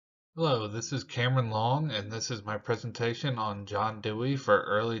Hello, this is Cameron Long, and this is my presentation on John Dewey for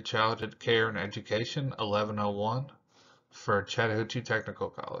Early Childhood Care and Education 1101 for Chattahoochee Technical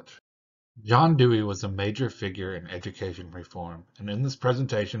College. John Dewey was a major figure in education reform, and in this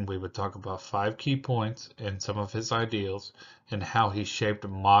presentation we would talk about 5 key points and some of his ideals and how he shaped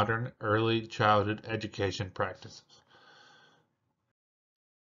modern early childhood education practices.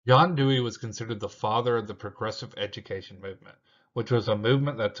 John Dewey was considered the father of the progressive education movement, which was a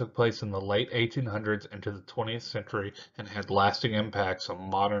movement that took place in the late 1800s into the 20th century and had lasting impacts on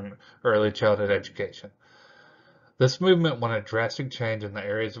modern early childhood education. This movement wanted drastic change in the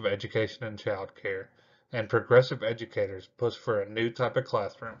areas of education and child care, and progressive educators pushed for a new type of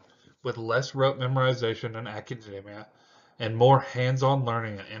classroom with less rote memorization and academia and more hands-on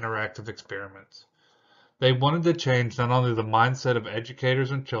learning and interactive experiments. They wanted to change not only the mindset of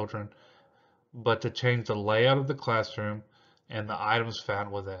educators and children, but to change the layout of the classroom and the items found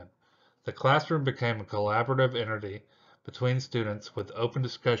within. The classroom became a collaborative entity between students with open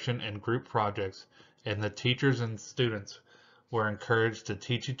discussion and group projects, and the teachers and students were encouraged to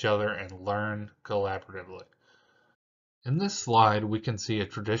teach each other and learn collaboratively. In this slide, we can see a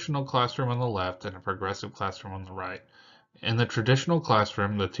traditional classroom on the left and a progressive classroom on the right. In the traditional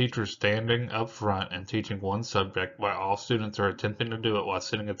classroom, the teacher is standing up front and teaching one subject while all students are attempting to do it while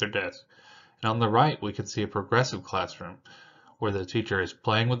sitting at their desk. And on the right, we can see a progressive classroom where the teacher is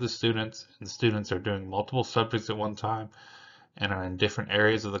playing with the students and students are doing multiple subjects at one time and are in different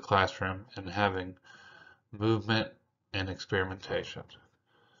areas of the classroom and having movement and experimentation.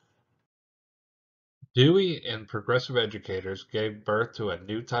 Dewey and progressive educators gave birth to a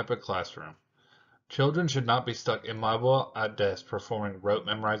new type of classroom. Children should not be stuck immobile at desks performing rote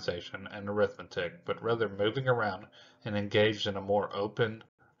memorization and arithmetic, but rather moving around and engaged in a more open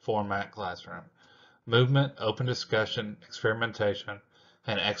format classroom. Movement, open discussion, experimentation,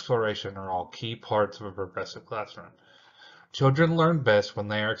 and exploration are all key parts of a progressive classroom. Children learn best when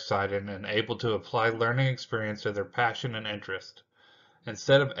they are excited and able to apply learning experience to their passion and interest.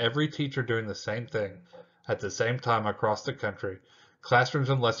 Instead of every teacher doing the same thing at the same time across the country, classrooms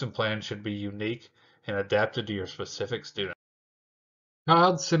and lesson plans should be unique and adapted to your specific student.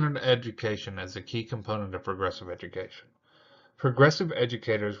 Child-centered education is a key component of progressive education. Progressive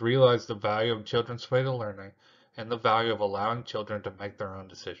educators realize the value of children's way to learning and the value of allowing children to make their own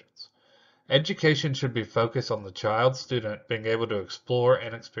decisions. Education should be focused on the child-student being able to explore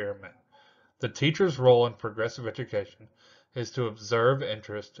and experiment. The teacher's role in progressive education is to observe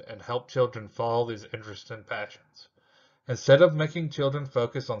interest and help children follow these interests and passions. Instead of making children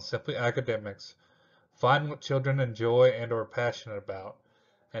focus on simply academics, find what children enjoy and are passionate about,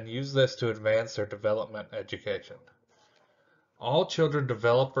 and use this to advance their development education. All children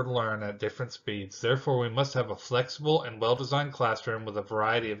develop or learn at different speeds, therefore we must have a flexible and well-designed classroom with a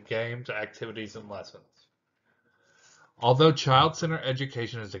variety of games, activities, and lessons. Although child-centered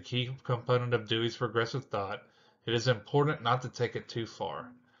education is a key component of Dewey's progressive thought, it is important not to take it too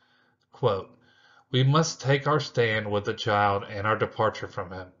far. Quote, "We must take our stand with the child and our departure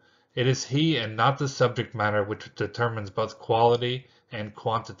from him. It is he and not the subject matter which determines both quality and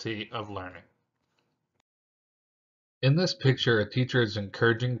quantity of learning." In this picture, a teacher is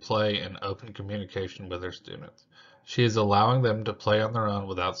encouraging play and open communication with her students. She is allowing them to play on their own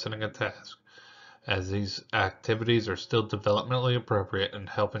without setting a task, as these activities are still developmentally appropriate and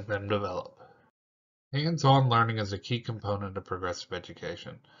helping them develop. Hands-on learning is a key component of progressive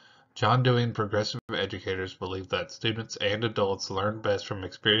education. John Dewey and progressive educators believe that students and adults learn best from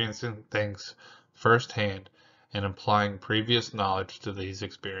experiencing things firsthand and applying previous knowledge to these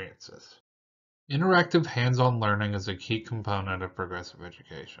experiences. Interactive hands-on learning is a key component of progressive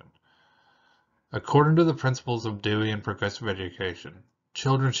education. According to the principles of Dewey and progressive education,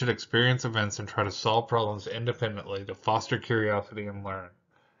 children should experience events and try to solve problems independently to foster curiosity and learn.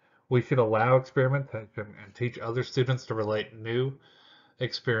 We should allow experimentation and teach other students to relate new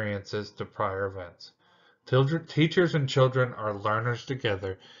experiences to prior events. Teachers and children are learners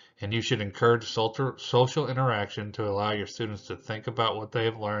together, and you should encourage social interaction to allow your students to think about what they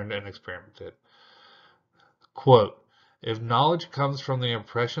have learned and experimented. Quote, "If knowledge comes from the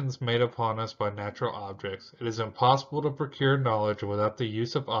impressions made upon us by natural objects, it is impossible to procure knowledge without the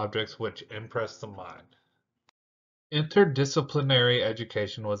use of objects which impress the mind." Interdisciplinary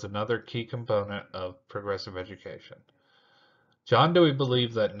education was another key component of progressive education. John Dewey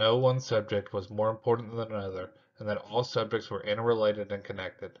believed that no one subject was more important than another, and that all subjects were interrelated and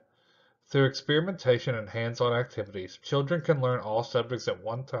connected. Through experimentation and hands-on activities, children can learn all subjects at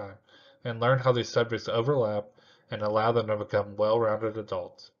one time and learn how these subjects overlap and allow them to become well-rounded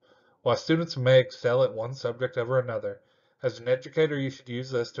adults. While students may excel at one subject over another, As an educator, you should use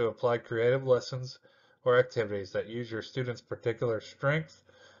this to apply creative lessons or activities that use your students' particular strengths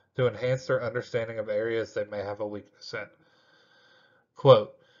to enhance their understanding of areas they may have a weakness in.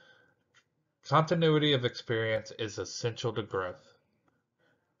 Quote, continuity of experience is essential to growth.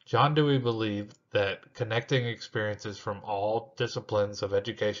 John Dewey believed that connecting experiences from all disciplines of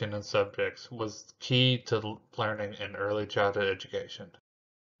education and subjects was key to learning in early childhood education.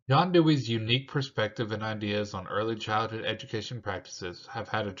 John Dewey's unique perspective and ideas on early childhood education practices have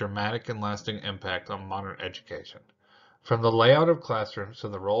had a dramatic and lasting impact on modern education. From the layout of classrooms to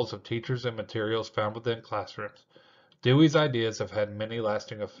the roles of teachers and materials found within classrooms, Dewey's ideas have had many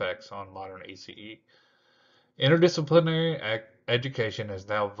lasting effects on modern ECE. Interdisciplinary education is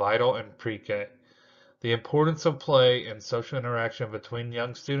now vital in pre-K. The importance of play and social interaction between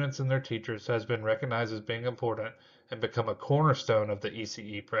young students and their teachers has been recognized as being important and become a cornerstone of the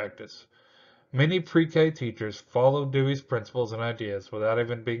ECE practice. Many pre-K teachers follow Dewey's principles and ideas without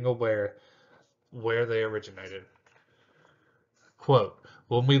even being aware where they originated. Quote,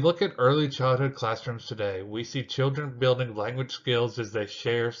 when we look at early childhood classrooms today, we see children building language skills as they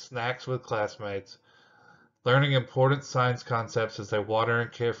share snacks with classmates, learning important science concepts as they water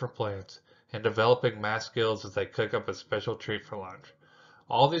and care for plants, and developing math skills as they cook up a special treat for lunch.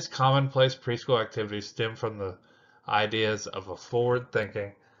 All these commonplace preschool activities stem from the ideas of a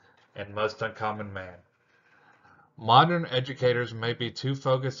forward-thinking and most uncommon man. Modern educators may be too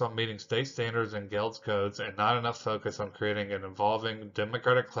focused on meeting state standards and Guild's codes and not enough focus on creating an evolving,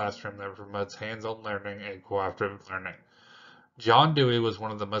 democratic classroom that promotes hands-on learning and cooperative learning. John Dewey was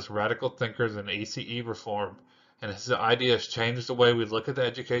one of the most radical thinkers in ECE reform, and his ideas changed the way we look at the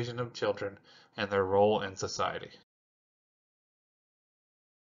education of children and their role in society.